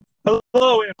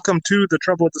Hello and welcome to the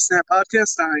Trouble with the Snap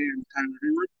podcast. I am Tyler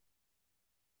Hayward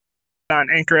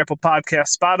on Anchor, Apple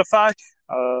Podcast, Spotify.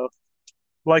 Uh,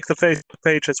 like the Facebook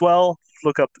page as well.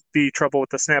 Look up the Trouble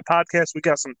with the Snap podcast. We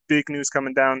got some big news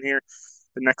coming down here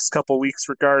the next couple weeks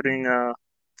regarding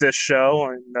this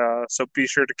show, and so be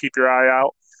sure to keep your eye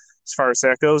out as far as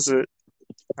that goes.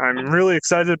 I'm really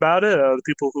excited about it. The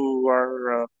people who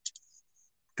are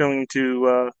going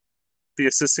to be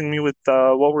assisting me with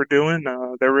what we're doing,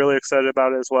 they're really excited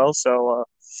about it as well. So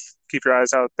keep your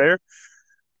eyes out there.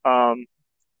 Um,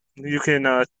 you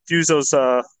can use those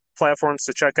platforms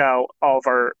to check out all of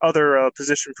our other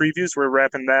position previews. We're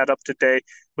wrapping that up today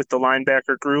with the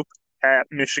linebacker group at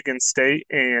Michigan State.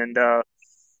 And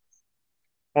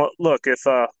well, look, if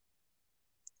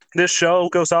this show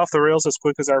goes off the rails as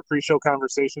quick as our pre-show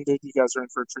conversation did, you guys are in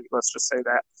for a treat. Let's just say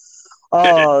that.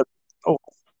 Oh,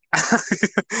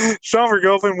 Sean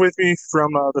Vergoven with me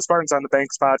from the Spartans on the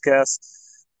Banks podcast.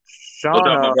 What's Sean, up,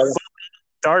 my brother?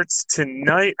 starts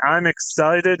tonight. I'm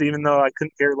excited, even though I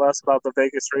couldn't care less about the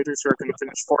Vegas Raiders, who are going to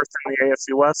finish fourth in the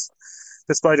AFC West,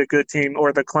 despite a good team,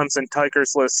 or the Clemson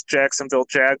Tigers list Jacksonville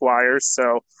Jaguars.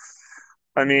 So,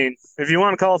 I mean, if you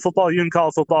want to call it football, you can call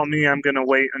it football. Me, I'm going to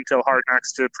wait until Hard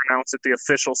Knocks to pronounce it the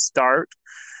official start.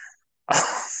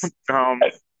 um,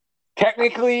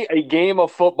 Technically, a game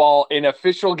of football, an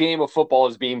official game of football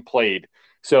is being played.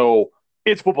 So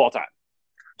it's football time.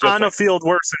 on a field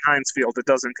worse than Heinz Field, it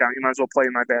doesn't count. You might as well play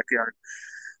in my backyard.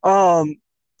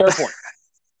 Fair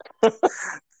point.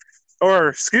 Or,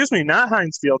 excuse me, not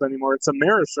Heinz Field anymore. It's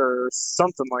Amerisher or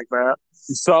something like that.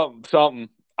 Something.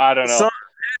 I don't know.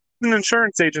 An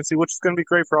insurance agency, which is going to be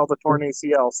great for all the torn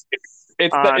ACLs.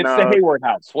 It's the Hayward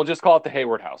House. We'll just call it the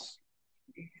Hayward House.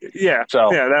 Yeah,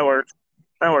 that works.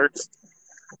 That works.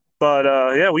 But,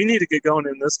 yeah, we need to get going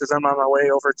in this because I'm on my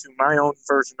way over to my own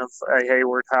version of a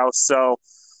Hayward House. So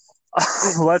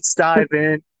let's dive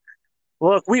in.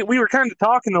 Look, we were kind of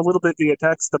talking a little bit via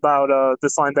text about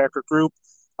this linebacker group.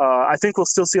 I think we'll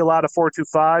still see a lot of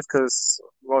 4-2-5 because,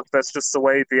 look, that's just the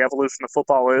way the evolution of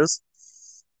football is.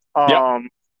 Yep.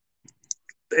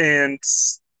 And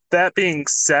that being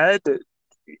said,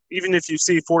 even if you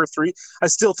see 4-3, I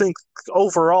still think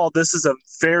overall this is a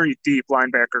very deep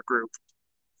linebacker group.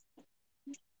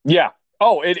 Yeah.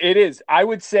 Oh, it is. I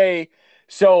would say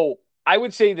so. I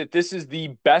would say that this is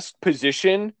the best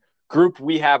position group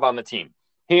we have on the team,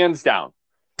 hands down.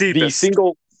 Deepest.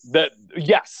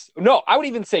 Yes. No, I would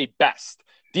even say best.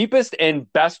 Deepest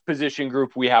and best position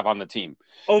group we have on the team.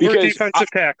 Over defensive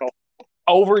tackle.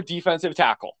 Over defensive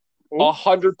tackle.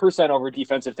 100% over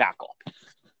defensive tackle.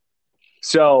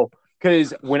 So,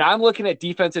 because when I'm looking at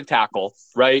defensive tackle,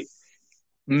 right,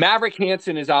 Maverick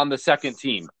Hansen is on the second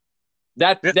team.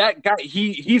 That guy,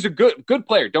 he's a good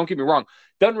player. Don't get me wrong.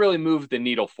 Doesn't really move the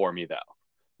needle for me though,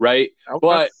 right? Okay.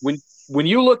 But when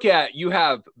you look at, you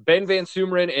have Ben Van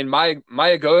Sumeren and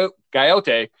Maya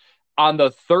Gaote on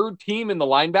the third team in the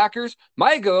linebackers.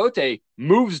 Maya Gaote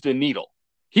moves the needle.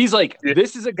 He's like,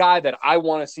 this is a guy that I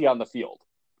want to see on the field.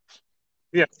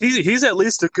 Yeah, he's at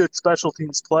least a good special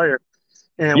teams player,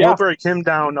 and we'll break him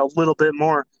down a little bit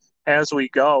more as we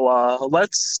go.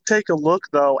 Let's take a look,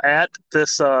 though, at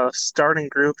this starting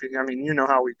group. I mean, you know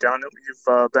how we've done it.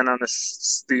 You've been on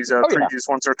these previews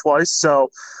once or twice. So,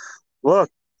 look,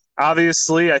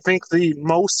 obviously, I think the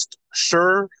most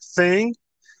sure thing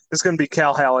is going to be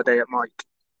Cal Haladay at Mike.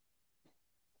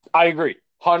 I agree,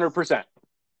 100%.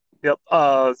 Yep.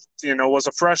 Was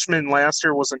a freshman last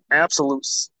year, was an absolute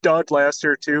stud last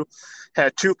year, too.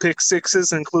 Had 2 pick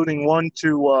sixes, including one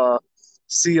to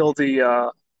seal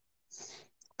the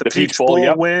Peach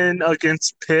Bowl win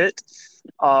against Pitt.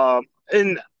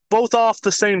 And both off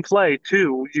the same play,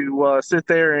 too. You sit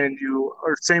there and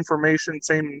same formation,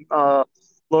 same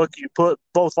look. You put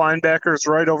both linebackers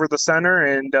right over the center,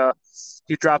 and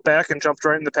he dropped back and jumped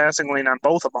right in the passing lane on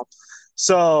both of them.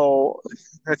 So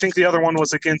I think the other one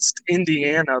was against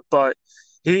Indiana, but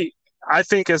I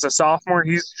think as a sophomore,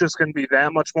 he's just going to be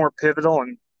that much more pivotal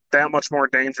and that much more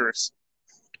dangerous.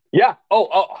 Yeah.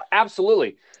 Oh,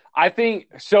 absolutely. I think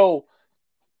so.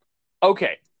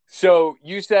 Okay. So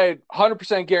you said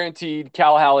 100% guaranteed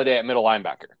Cal Haladay at middle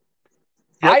linebacker.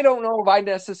 Yep. I don't know if I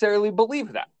necessarily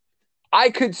believe that.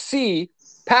 I could see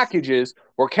packages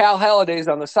where Cal Haladay's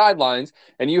on the sidelines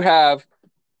and you have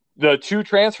the 2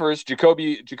 transfers,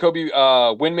 Jacoby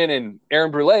Windman and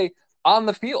Aaron Brule, on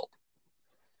the field.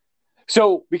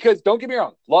 So, because don't get me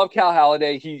wrong, love Cal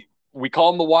Haladay. We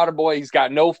call him the water boy. He's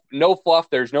got no fluff.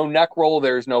 There's no neck roll.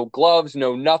 There's no gloves,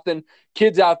 no nothing.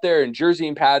 Kids out there in jersey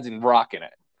and pads and rocking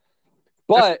it.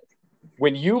 But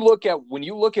when you look at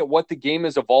what the game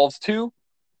has evolved to,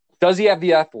 Does he have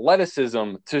the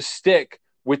athleticism to stick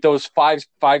with those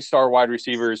five-star wide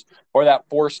receivers or that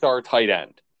 4-star tight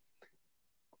end?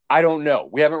 I don't know.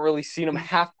 We haven't really seen him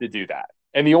have to do that.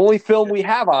 And the only film we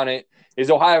have on it is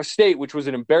Ohio State, which was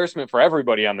an embarrassment for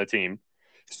everybody on the team.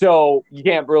 So you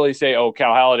can't really say, oh,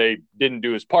 Cal Haladay didn't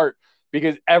do his part,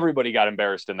 because everybody got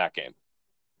embarrassed in that game.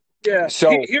 Yeah. So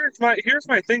here's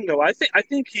my thing though. I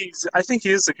think he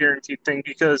is a guaranteed thing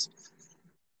because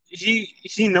he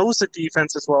knows the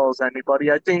defense as well as anybody.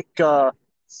 I think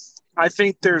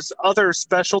there's other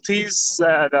specialties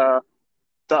that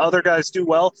the other guys do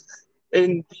well,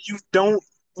 and you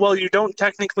don't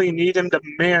technically need him to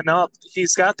man up.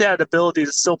 He's got that ability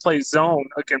to still play zone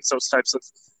against those types of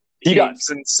teams.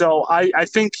 And so I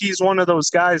think he's one of those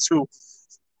guys who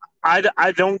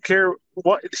I don't care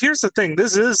what. Here's the thing.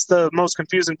 This is the most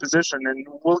confusing position, and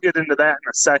we'll get into that in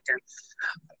a second.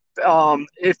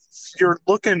 If you're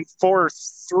looking for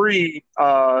 3,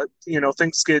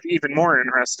 things get even more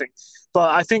interesting.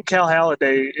 But I think Cal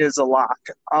Haladay is a lock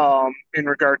in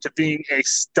regard to being a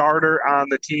starter on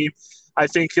the team. I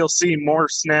think he'll see more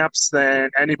snaps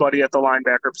than anybody at the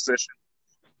linebacker position.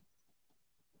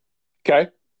 Okay.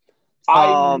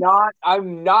 I'm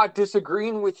not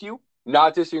disagreeing with you.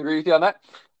 Not disagree with you on that.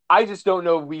 I just don't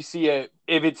know if we see it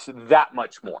if it's that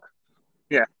much more.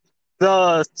 Yeah.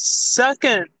 The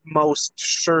second most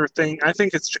sure thing, I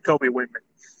think it's Jacoby Windman.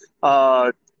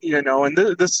 And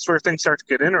this is where things start to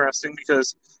get interesting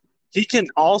because he can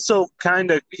also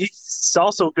he's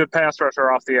also a good pass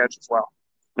rusher off the edge as well.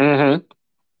 Mm-hmm.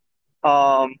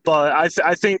 But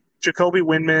I think Jacoby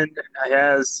Windman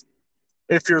has,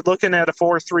 if you're looking at a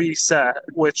 4-3 set,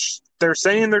 which they're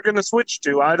saying they're going to switch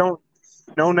to, I don't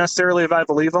know necessarily if I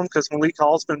believe them because Malik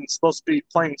Hall's been supposed to be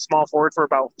playing small forward for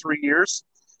about 3 years.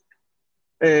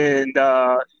 And,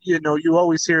 you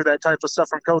always hear that type of stuff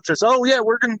from coaches. Oh, yeah,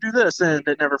 we're going to do this. And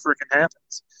it never freaking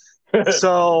happens.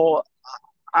 So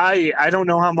I don't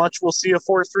know how much we'll see a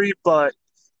 4-3, but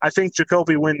I think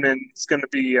Jacoby Windman is going to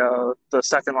be the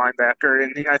second linebacker.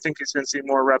 And I think he's going to see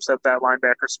more reps at that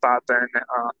linebacker spot than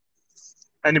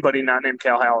anybody not named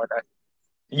Cal Haladay.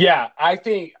 Yeah, I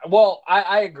think,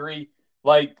 I agree.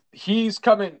 Like, he's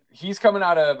coming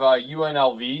out of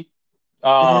UNLV.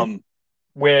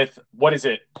 With what is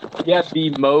it? He had the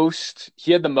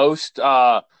most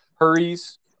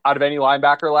hurries out of any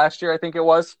linebacker last year, I think it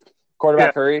was.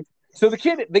 Quarterback hurry. So the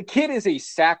kid is a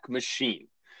sack machine.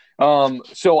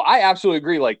 So I absolutely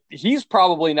agree. Like, he's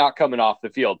probably not coming off the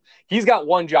field. He's got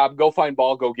one job: go find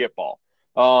ball, go get ball.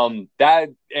 And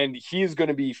he's going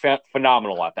to be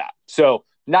phenomenal at that. So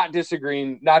not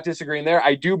disagreeing there.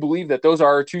 I do believe that those are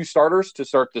our 2 starters to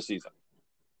start the season.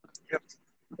 Yep.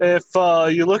 If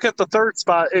you look at the third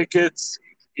spot, it gets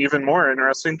even more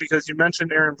interesting because you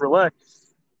mentioned Aaron Brule,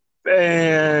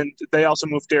 and they also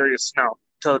moved Darius Snow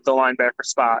to the linebacker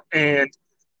spot. And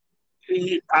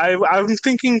I'm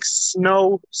thinking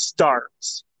Snow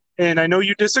starts. And I know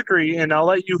you disagree, and I'll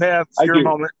let you have your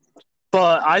moment.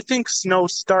 But I think Snow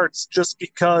starts just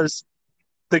because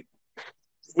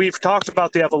we've talked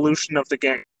about the evolution of the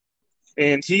game.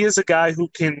 And he is a guy who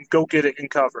can go get it in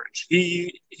coverage.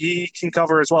 He can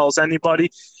cover as well as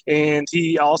anybody, and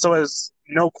he also has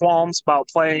no qualms about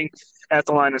playing at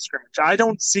the line of scrimmage. I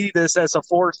don't see this as a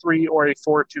 4-3 or a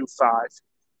 4-2-5.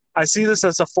 I see this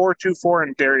as a 4-2-4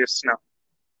 and Darius Snow.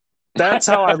 That's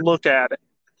how I look at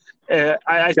it.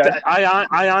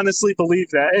 I honestly believe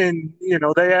that. And,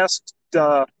 they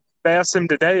asked him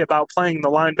today about playing the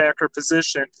linebacker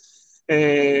position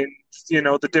and,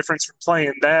 the difference from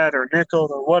playing that or nickel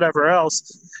or whatever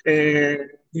else. And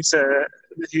he said,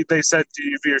 they said, do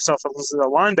you view yourself as a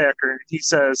linebacker? And he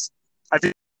says, I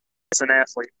think he's an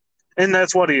athlete. And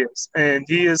that's what he is. And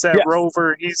he is that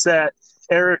rover. He's that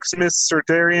Eric Smith or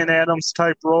Darian Adams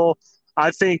type role.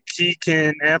 I think he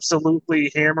can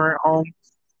absolutely hammer it home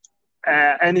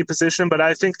at any position. But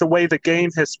I think the way the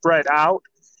game has spread out,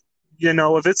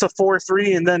 if it's a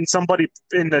 4-3 and then somebody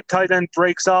in the tight end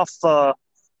breaks off the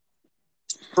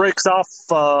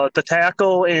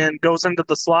tackle and goes into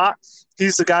the slot,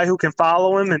 he's the guy who can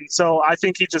follow him. And so I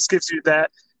think he just gives you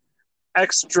that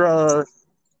extra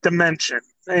dimension.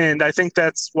 And I think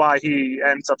that's why he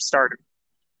ends up starting.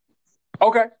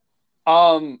 Okay.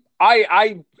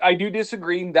 I do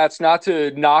disagree. That's not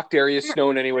to knock Darius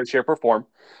Snow in any way, shape, or form.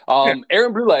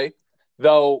 Aaron Brule,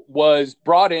 though, was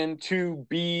brought in to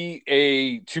be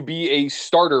a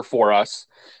starter for us.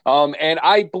 And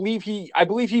I believe he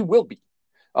will be.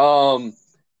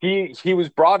 He was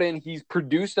brought in, he's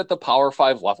produced at the Power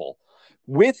 5 level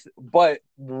but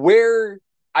where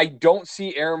I don't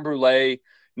see Aaron Brule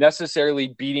necessarily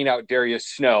beating out Darius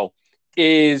Snow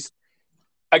is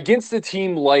against a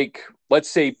team like, let's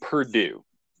say, Purdue,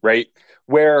 right?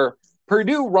 Where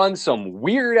Purdue runs some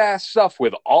weird ass stuff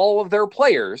with all of their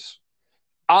players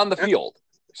on the field.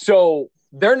 So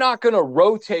they're not going to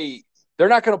rotate. They're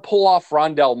not going to pull off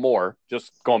Rondell Moore,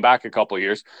 just going back a couple of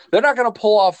years. They're not going to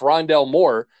pull off Rondell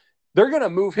Moore. They're going to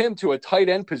move him to a tight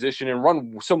end position and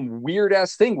run some weird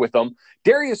ass thing with him.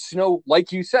 Darius Snow,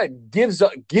 like you said, gives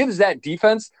that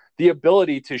defense the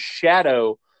ability to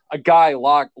shadow a guy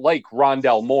like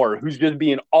Rondell Moore, who's just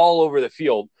being all over the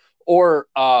field, or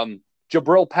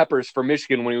Jabril Peppers for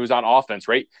Michigan when he was on offense,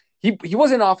 right? He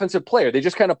wasn't an offensive player. They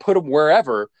just kind of put him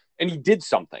wherever, and he did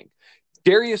something.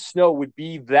 Darius Snow would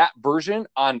be that version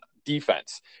on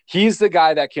defense. He's the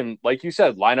guy that can, like you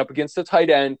said, line up against the tight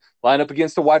end, line up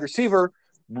against the wide receiver,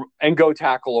 and go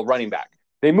tackle a running back.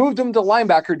 They moved him to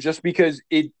linebacker just because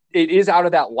it is out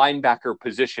of that linebacker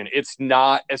position. It's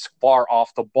not as far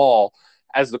off the ball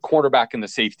as the quarterback and the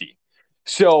safety.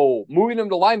 So moving him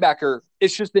to linebacker,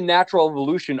 it's just the natural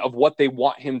evolution of what they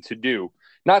want him to do.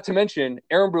 Not to mention,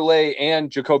 Aaron Brule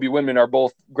and Jacoby Windman are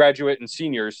both graduate and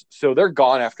seniors, so they're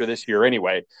gone after this year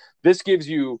anyway. This gives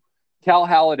you Cal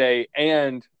Haladay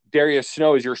and Darius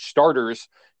Snow as your starters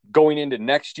going into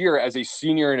next year as a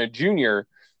senior and a junior,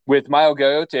 with Mayo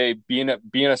Gaote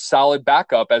being a solid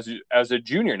backup as a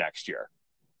junior next year.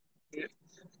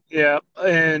 Yeah,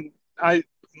 and I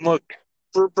look,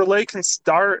 Brule can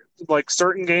start like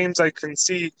certain games. I can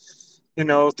see,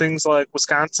 things like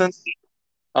Wisconsin.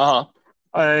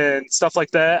 And stuff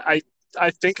like that.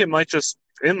 I think it might just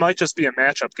be a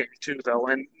matchup game too, though.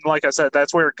 And like I said,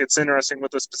 that's where it gets interesting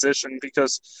with this position,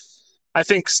 because I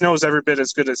think Snow's every bit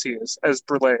as good as he is, as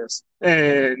Brule is,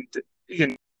 and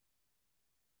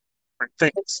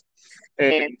things.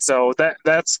 And so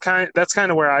that's kind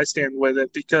of where I stand with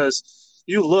it, because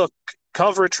you look,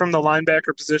 coverage from the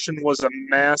linebacker position was a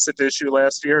massive issue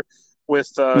last year with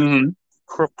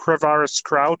Kravaris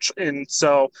Crouch, and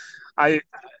so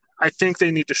I think they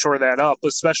need to shore that up,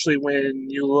 especially when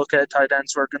you look at tight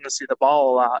ends who are going to see the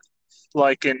ball a lot,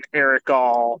 like in Eric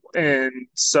Gall. And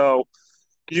so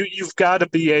you've got to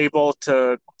be able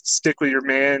to stick with your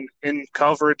man in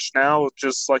coverage now.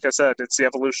 Just like I said, it's the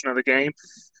evolution of the game.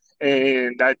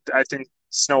 And I think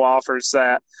Snow offers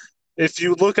that. If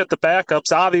you look at the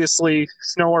backups, obviously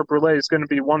Snow or Brule is going to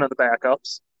be one of the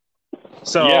backups.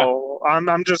 So yeah.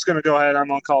 I'm just going to go ahead. I'm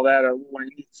going to call that a win.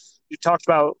 You talked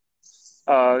about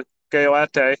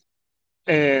Gaote,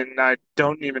 and I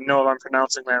don't even know if I'm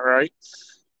pronouncing that right.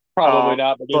 Probably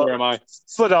not, but neither am I.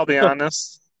 But I'll be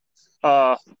honest.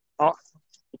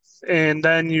 And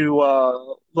then you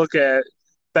look at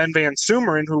Ben Van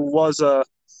Sumeren, who was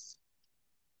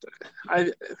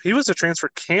he was a transfer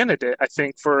candidate, I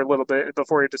think, for a little bit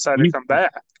before he decided to come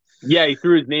back. Yeah, he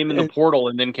threw his name in the portal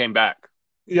and then came back.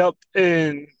 Yep,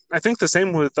 and I think the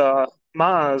same with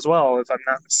Ma as well, if I'm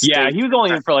not mistaken. Yeah, he was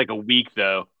only in for like a week,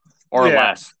 though, or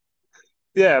less.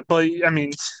 Yeah, but, I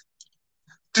mean,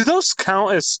 do those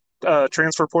count as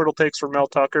transfer portal takes for Mel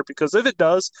Tucker? Because if it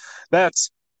does, that's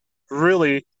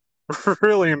really,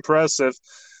 really impressive.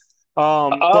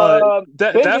 But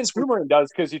that's Van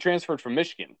does, because he transferred from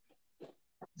Michigan.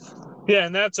 Yeah,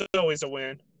 and that's always a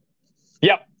win.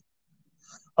 Yep.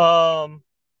 I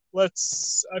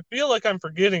feel like I'm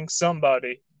forgetting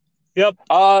somebody. Yep.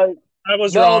 I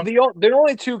was wrong. The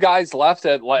only two guys left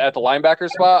at the linebacker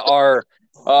spot are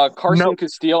Carson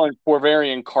Castile and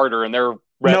Corvarian Carter, and they're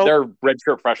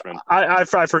redshirt freshmen. I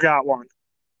forgot one.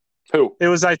 Who? It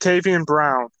was Itavian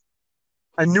Brown.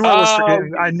 I knew I was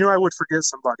forgetting. I knew I would forget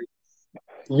somebody.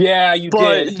 Yeah, you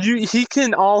did. But he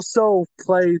can also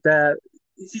play that.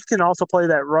 He can also play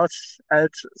that rush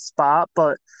edge spot,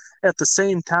 but at the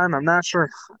same time, I'm not sure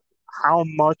how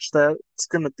much that's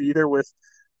going to be there with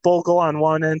Bogle on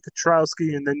one end,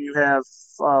 Petrowski, and then you have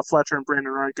Fletcher and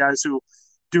Brandon Wright, guys who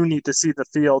do need to see the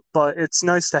field. But it's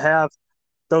nice to have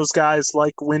those guys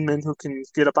like Windman who can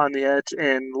get up on the edge,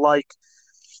 and like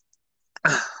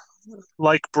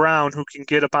Brown who can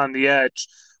get up on the edge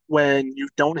when you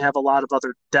don't have a lot of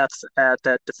other depth at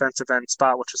that defensive end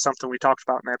spot, which is something we talked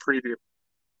about in that preview.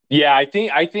 Yeah, I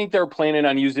think they're planning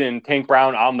on using Tank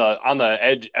Brown on the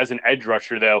edge as an edge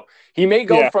rusher, though. He may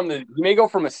go from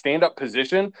a stand-up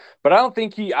position, but I don't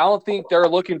think they're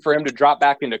looking for him to drop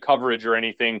back into coverage or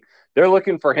anything. They're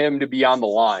looking for him to be on the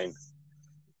line.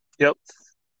 Yep.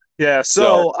 Yeah,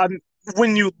 so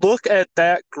when you look at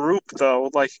that group, though,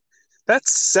 like,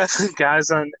 that's 7 guys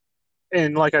on,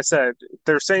 and like I said,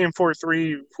 they're saying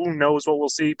 4-3. Who knows what we'll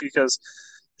see, because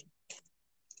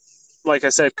like I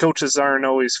said, coaches aren't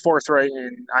always forthright,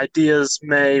 and ideas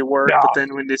may work, No. but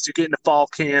then when you get into fall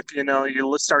camp,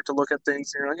 you start to look at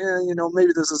things, and you're like,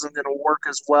 maybe this isn't going to work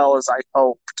as well as I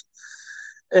hoped.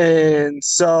 And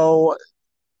so,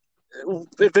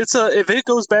 if it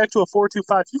goes back to a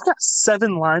 4-2-5, you've got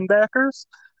 7 linebackers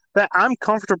that I'm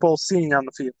comfortable seeing on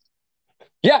the field.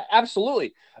 Yeah,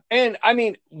 absolutely. And I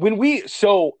mean,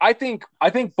 I think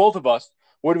both of us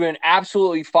would have been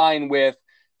absolutely fine with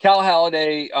Cal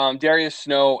Halladay, Darius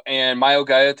Snow, and Mayo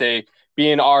Gayete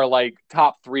being our like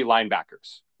top 3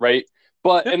 linebackers, right?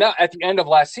 But Yep. and that at the end of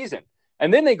last season,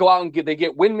 and then they go out and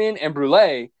get Windman and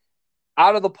Brule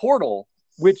out of the portal,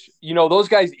 which those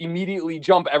guys immediately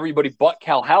jump everybody but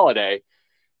Cal Halladay.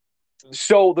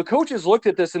 So the coaches looked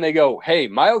at this and they go, "Hey,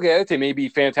 Mayo Gayete may be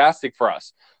fantastic for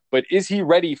us, but is he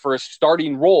ready for a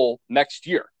starting role next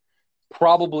year?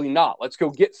 Probably not. Let's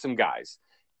go get some guys."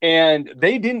 And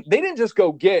they didn't just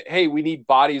go get, "Hey, we need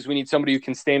bodies, we need somebody who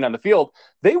can stand on the field."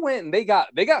 They went and they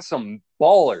got some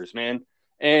ballers, man.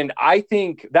 And I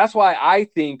think that's why I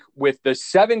think with the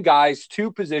 7 guys,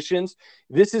 2 positions,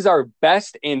 this is our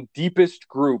best and deepest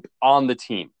group on the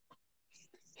team.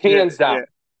 Yeah, Hands down.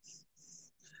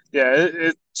 yeah, yeah.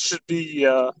 It should be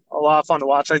a lot of fun to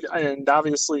watch. And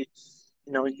obviously,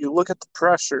 you look at the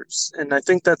pressures, and I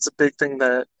think that's a big thing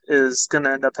that is going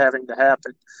to end up having to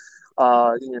happen.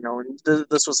 And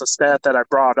this was a stat that I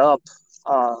brought up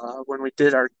when we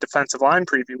did our defensive line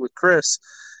preview with Chris.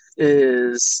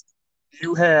 Is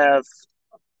you have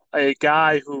a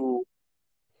guy who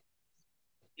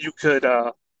you could,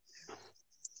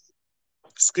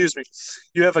 excuse me,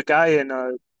 you have a guy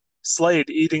in Slade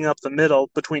eating up the middle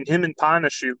between him and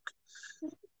Panashuk.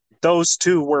 Those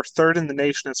two were third in the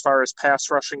nation as far as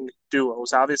pass rushing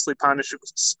duos. Obviously,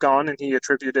 Panashuk's gone, and he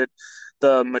attributed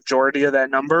the majority of that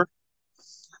number.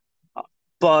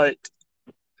 But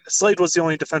Slade was the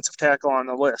only defensive tackle on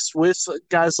the list, with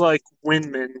guys like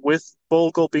Windman, with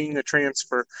Bogle being a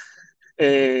transfer,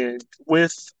 and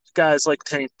with guys like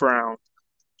Tank Brown.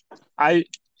 I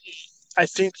I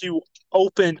think you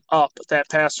open up that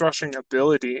pass rushing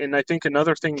ability, and I think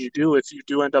another thing you do if you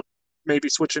do end up maybe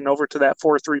switching over to that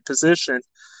 4-3 position,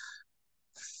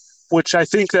 which I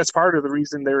think that's part of the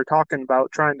reason they were talking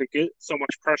about trying to get so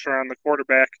much pressure on the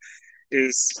quarterback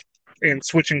is and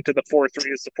switching to the 4-3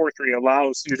 is the 4-3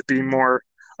 allows you to be more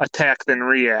attack than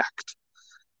react.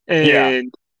 Yeah.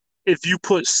 And if you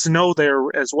put Snow there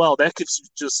as well, that gives you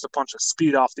just a bunch of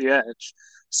speed off the edge.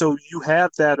 So you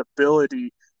have that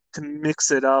ability to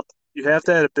mix it up. You have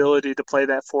that ability to play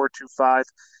that 4-2-5.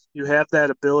 You have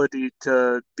that ability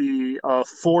to be a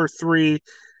 4-3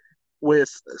 with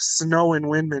Snow and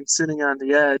Windman sitting on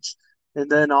the edge. And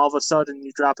then all of a sudden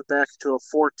you drop it back to a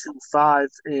 4-2-5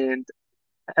 and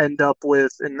end up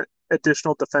with an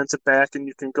additional defensive back, and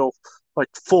you can go like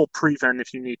full prevent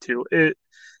if you need to.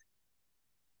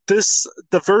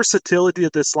 The versatility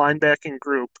of this linebacking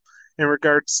group in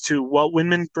regards to what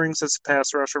Windman brings as a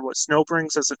pass rusher, what Snow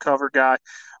brings as a cover guy,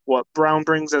 what Brown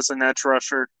brings as an edge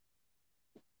rusher.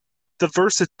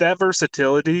 That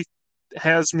versatility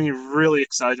has me really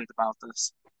excited about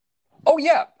this. Oh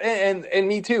yeah, and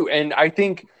me too. And I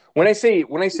think when I say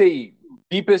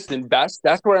deepest and best,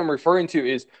 that's what I'm referring to.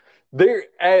 Is there?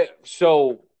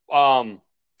 I'm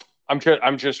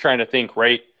just trying to think,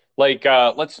 right? Like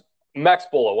let's Max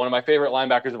Bola, one of my favorite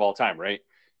linebackers of all time, right?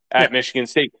 Yeah, At Michigan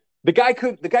State, the guy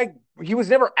he was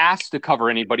never asked to cover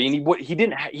anybody, and he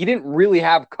didn't really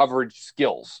have coverage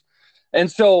skills. And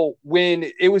so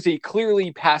when it was a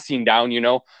clearly passing down,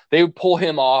 they would pull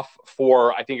him off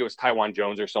for, I think it was Taiwan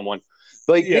Jones or someone.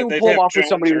 Like they yeah, would they'd pull him have off for Jones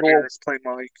somebody or with Harris play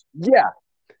Mike. yeah.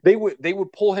 They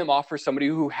would pull him off for somebody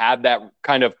who had that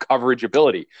kind of coverage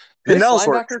ability. And This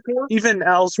Ellsworth, linebacker core, even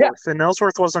yeah, Ellsworth, and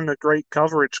Ellsworth wasn't a great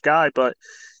coverage guy, but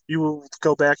you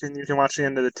go back and you can watch the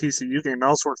end of the TCU game.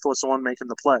 Ellsworth was the one making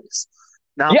the plays,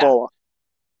 not yeah, Bola.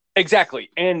 exactly.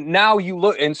 And now you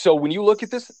look, and so when you look at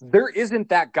this, there isn't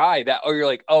that guy that, oh, you're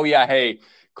like, oh yeah, hey,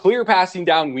 clear passing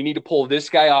down. We need to pull this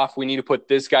guy off. We need to put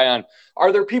this guy on.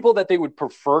 Are there people that they would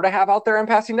prefer to have out there on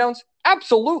passing downs?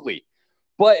 Absolutely.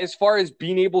 But as far as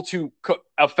being able to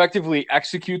effectively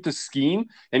execute the scheme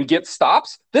and get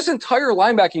stops, this entire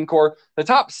linebacking core, the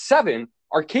top 7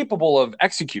 are capable of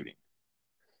executing.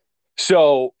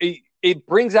 So it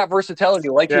brings that versatility.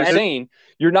 Like you're Yeah, saying,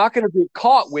 you're not going to be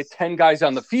caught with 10 guys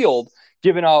on the field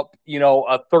giving up,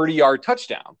 a 30-yard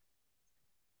touchdown.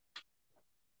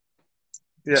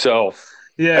 yeah, So,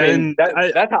 yeah. I mean, And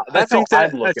that's how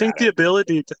I'd look I think at the it.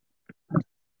 ability to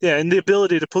and the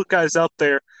ability to put guys up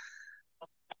there.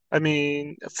 I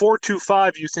mean,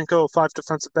 4-2-5. You think, oh, 5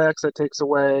 defensive backs that takes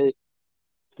away,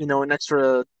 an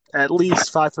extra at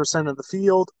least 5% of the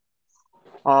field.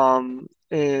 And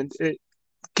it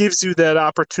gives you that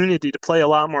opportunity to play a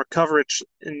lot more coverage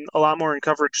in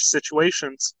coverage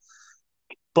situations.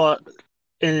 But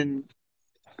in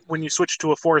when you switch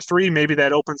to a 4-3, maybe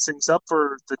that opens things up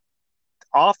for the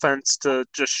offense to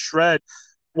just shred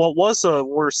what was a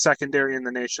worst secondary in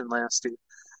the nation last year.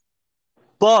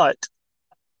 But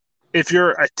if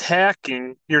you're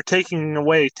attacking, you're taking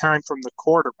away time from the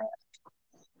quarterback.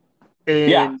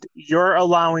 Yeah. And you're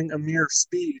allowing Amir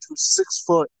Speed, who's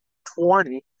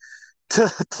 6'20",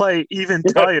 to play even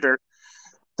tighter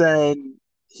than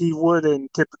he would in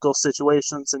typical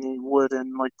situations, and he would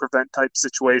in like prevent type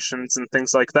situations and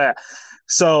things like that.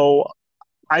 So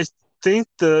I think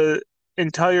the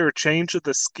entire change of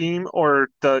the scheme, or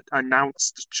the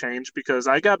announced change, because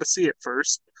I got to see it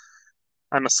first.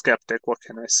 I'm a skeptic. What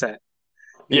can I say?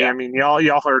 Yeah. I mean,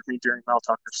 y'all heard me during Mel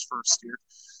Tucker's first year.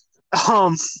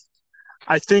 Um,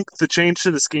 I think the change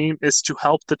to the scheme is to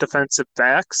help the defensive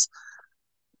backs,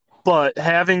 but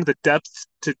having the depth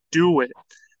to do it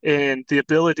and the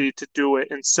ability to do it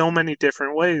in so many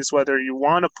different ways, whether you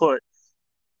want to put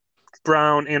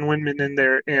Brown and Windman in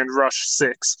there and rush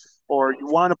 6, or you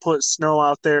want to put Snow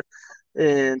out there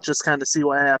and just kind of see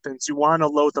what happens. You want to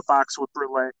load the box with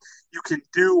Brule. You can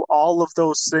do all of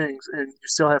those things, and you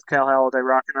still have Cal Haladay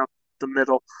rocking up the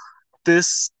middle.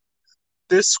 This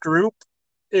group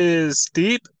is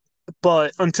deep,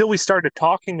 but until we started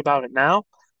talking about it now,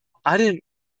 I didn't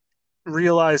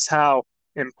realize how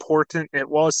important it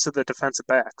was to the defensive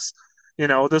backs.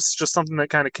 This is just something that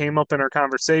kind of came up in our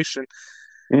conversation.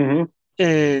 Mm-hmm.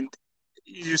 And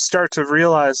you start to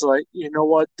realize, like, you know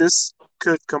what, this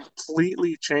could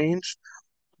completely change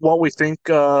what we think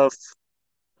of.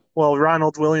 Well,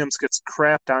 Ronald Williams gets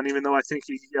crapped on, even though I think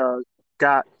he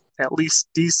got at least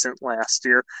decent last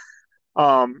year.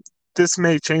 This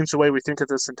may change the way we think of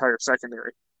this entire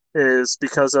secondary, is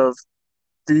because of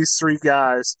these 3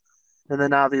 guys, and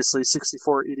then obviously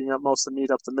 64 eating up most of the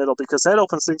meat up the middle, because that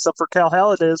opens things up for Cal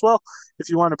Haladay as well. If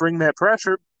you want to bring that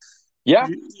pressure, Yeah.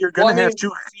 you're gonna have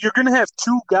two. You're gonna have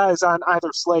 2 guys on either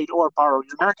Slade or Barrow.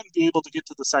 You're not going to be able to get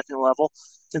to the second level,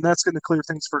 and that's going to clear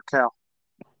things for Cal.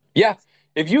 Yeah.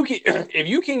 If you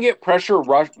can get pressure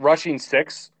rushing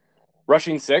six,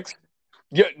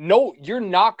 you're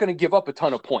not going to give up a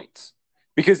ton of points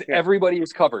because everybody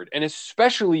is covered. And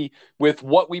especially with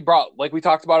what we brought, like we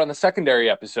talked about on the secondary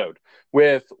episode,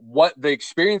 with what the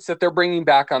experience that they're bringing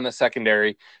back on the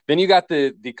secondary, then you got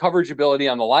the coverage ability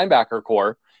on the linebacker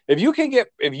core. If you can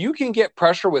get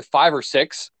pressure with 5 or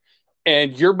 6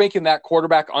 and you're making that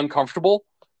quarterback uncomfortable,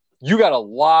 you got a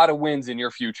lot of wins in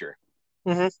your future.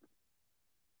 Mm-hmm.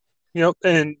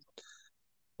 And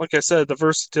like I said, the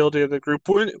versatility of the group,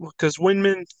 because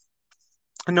Windman,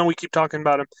 I know we keep talking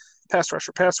about him, pass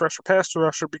rusher, because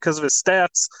of his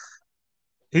stats.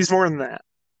 He's more than that.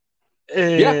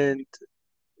 And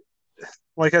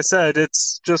like I said,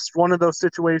 it's just one of those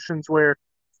situations where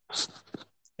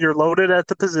you're loaded at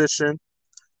the position,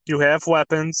 you have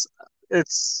weapons.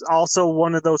 It's also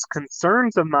one of those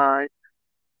concerns of mine,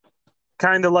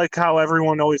 kind of like how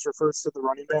everyone always refers to the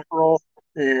running back role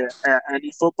at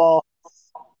any football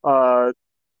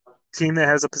team that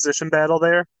has a position battle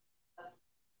there.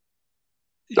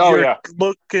 You're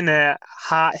looking at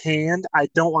hot hand. I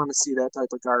don't want to see that type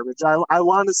of garbage. I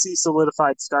want to see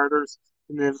solidified starters,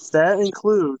 and if that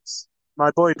includes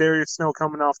my boy Darius Snow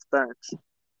coming off the bench,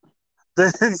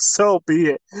 then so be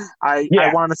it. I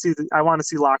want to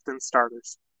see locked in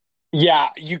starters. Yeah,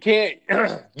 you can't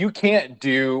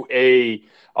do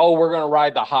we're gonna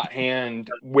ride the hot hand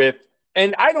with,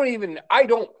 and I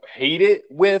don't hate it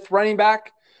with running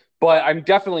back, but I'm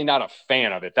definitely not a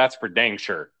fan of it. That's for dang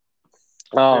sure.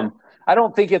 I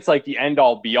don't think it's like the end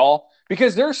all be all,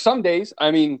 because there's some days,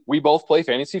 I mean, we both play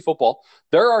fantasy football.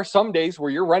 There are some days where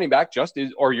your running back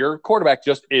or your quarterback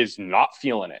just is not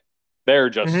feeling it. They're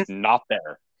just not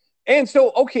there. And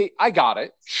so, okay, I got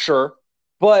it. Sure.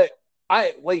 But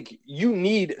you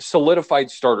need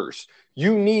solidified starters.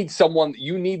 You need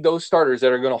those starters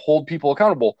that are going to hold people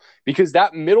accountable, because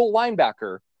that middle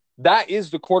linebacker, that is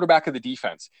the quarterback of the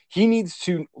defense. He needs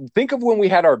to think of when we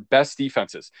had our best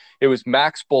defenses. It was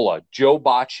Max Bulla, Joe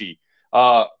Bacci,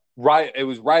 it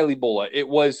was Riley Bulla. It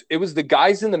was the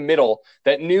guys in the middle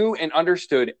that knew and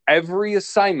understood every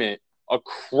assignment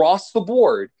across the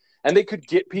board, and they could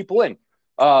get people in.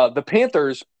 The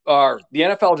Panthers, the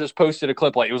NFL just posted a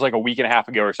clip, like it was like a week and a half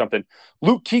ago or something.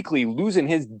 Luke Kuechly losing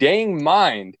his dang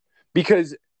mind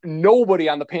because nobody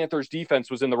on the Panthers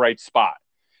defense was in the right spot.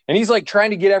 And he's like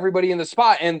trying to get everybody in the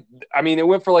spot. And I mean, it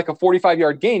went for like a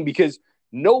 45-yard gain because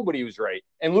nobody was right.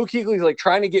 And Luke Kuechly's like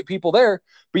trying to get people there,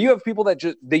 but you have people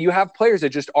you have players that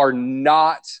just are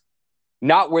not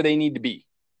not where they need to be.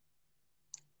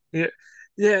 Yeah,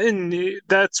 yeah, and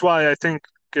that's why I think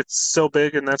it's so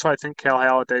big, and that's why I think Cal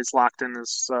Halliday's locked in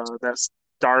as that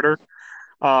starter.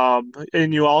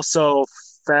 And you also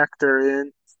factor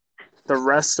in the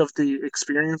rest of the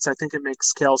experience. I think it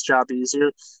makes Cal's job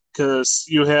easier because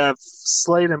you have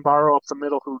Slade and Barrow up the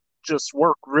middle who just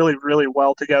work really, really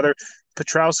well together.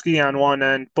 Petrowski on one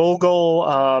end,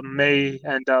 Bogle may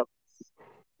end up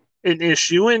an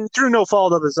issue, and through no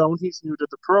fault of his own, he's new to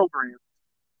the program.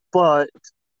 But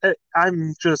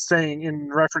I'm just saying in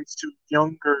reference to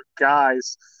younger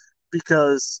guys,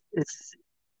 because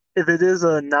if it is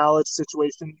a knowledge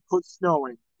situation, you put Snow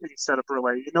in instead of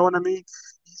Brule. You know what I mean?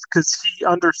 Because he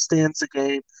understands the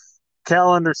game.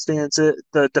 Cal understands it.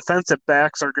 The defensive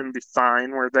backs are going to be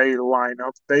fine where they line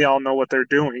up. They all know what they're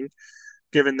doing,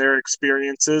 given their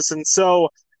experiences. And so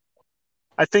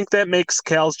I think that makes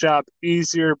Cal's job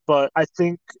easier, but I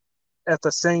think at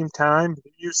the same time,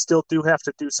 you still do have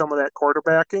to do some of that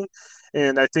quarterbacking.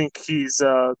 And I think he's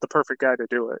the perfect guy to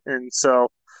do it. And so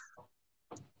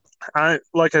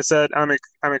like I said, I'm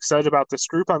excited about this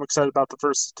group. I'm excited about the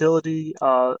versatility.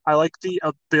 I like the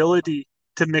ability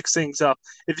to mix things up.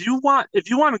 If you want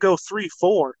to go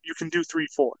 3-4, you can do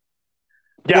 3-4.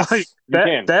 Yes, Like you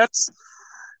can. that's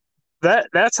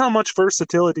how much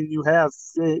versatility you have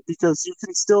because you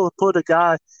can still put a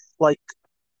guy like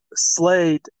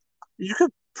Slade. You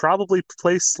could probably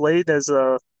play Slade as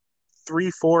a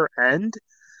 3-4 end,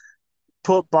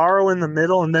 put Barrow in the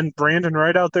middle, and then Brandon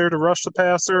right out there to rush the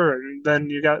passer, and then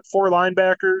you got four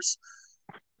linebackers,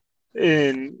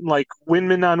 and like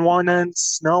Winman on one end,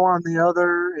 Snow on the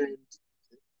other, and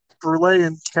Brule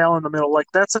and Cal in the middle. Like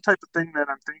that's the type of thing that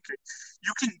I'm thinking.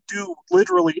 You can do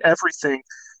literally everything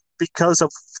because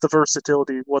of the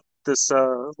versatility what this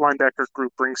linebacker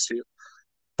group brings to you.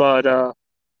 But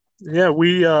yeah,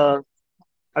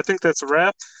 I think that's a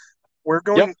wrap. We're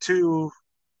going to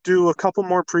do a couple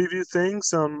more preview things,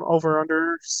 some over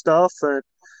under stuff, and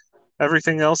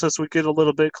everything else as we get a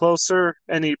little bit closer.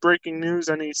 Any breaking news,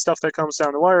 any stuff that comes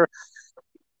down the wire,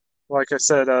 like I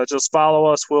said, just follow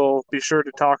us. We'll be sure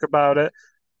to talk about it.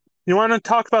 You want to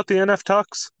talk about the NF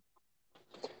Tucks?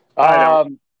 I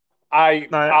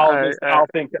I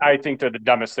think they're the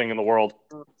dumbest thing in the world.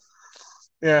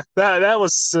 Yeah, that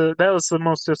was the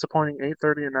most disappointing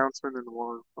 8:30 announcement in the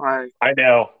world. I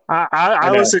know.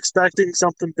 I was expecting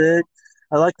something big.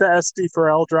 I like the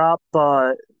SD4L drop,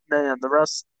 but man, the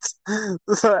rest,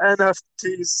 the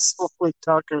NFTs with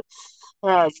Tucker,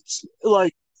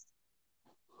 like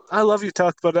I love you,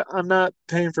 Tuck, but I'm not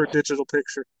paying for a digital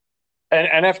picture. And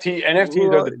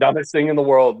NFTs are the dumbest thing in the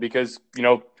world because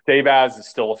save as is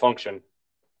still a function.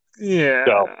 Yeah.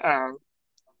 So.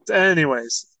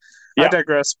 Anyways, I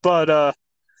digress. But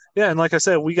yeah, and like I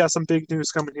said, we got some big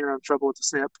news coming here on Trouble with the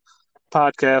Snap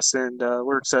podcast, and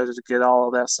we're excited to get all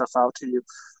of that stuff out to you.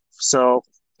 So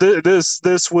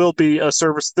this will be a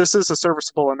service. This is a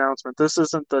serviceable announcement. This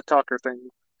isn't the Tucker thing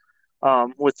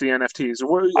with the NFTs.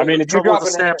 I mean, if you drop an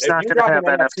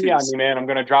NFT on me, man, I'm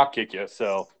going to drop kick you.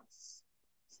 So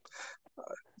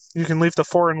you can leave the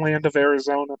foreign land of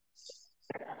Arizona.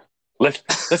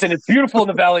 Listen, it's beautiful in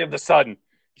the Valley of the Sun.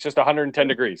 It's just 110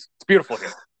 degrees. It's beautiful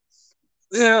here.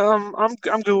 Yeah, I'm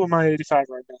good with my 85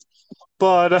 right now,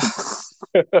 but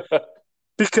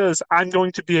because I'm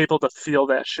going to be able to feel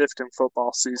that shift in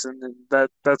football season, and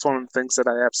that's one of the things that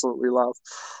I absolutely love.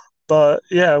 But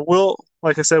yeah,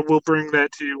 like I said, we'll bring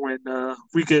that to you when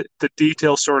we get the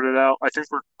details sorted out. I think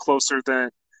we're closer than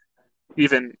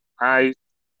even I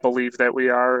believe that we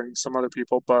are, and some other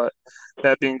people. But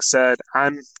that being said,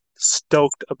 I'm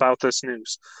stoked about this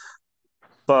news.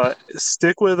 But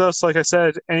stick with us, like I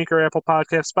said, Anchor, Apple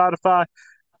Podcast, Spotify,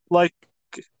 like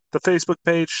the Facebook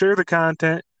page, share the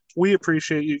content. We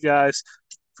appreciate you guys.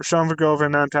 For Sean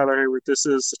Vergoven, I'm Tyler Hayward. This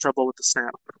is The Trouble with the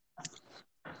Snap.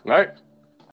 All right.